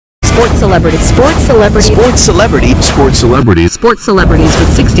Sports celebrities. Sports celebrities. Sports celebrity. Sports celebrities. Sports celebrities with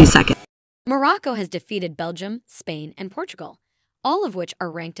 60 seconds. Morocco has defeated Belgium, Spain, and Portugal, all of which are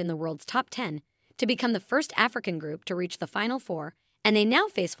ranked in the world's top 10, to become the first African group to reach the Final Four, and they now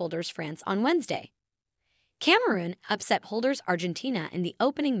face holders France on Wednesday. Cameroon upset holders Argentina in the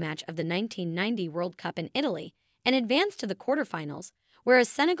opening match of the 1990 World Cup in Italy and advanced to the quarterfinals, whereas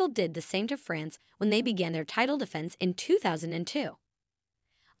Senegal did the same to France when they began their title defense in 2002.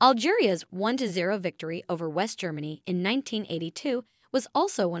 Algeria's 1-0 victory over West Germany in 1982 was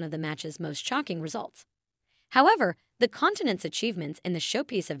also one of the match's most shocking results. However, the continent's achievements in the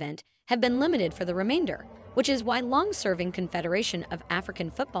showpiece event have been limited for the remainder, which is why long-serving Confederation of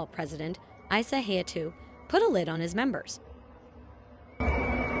African Football president Issa Hayatou put a lid on his members.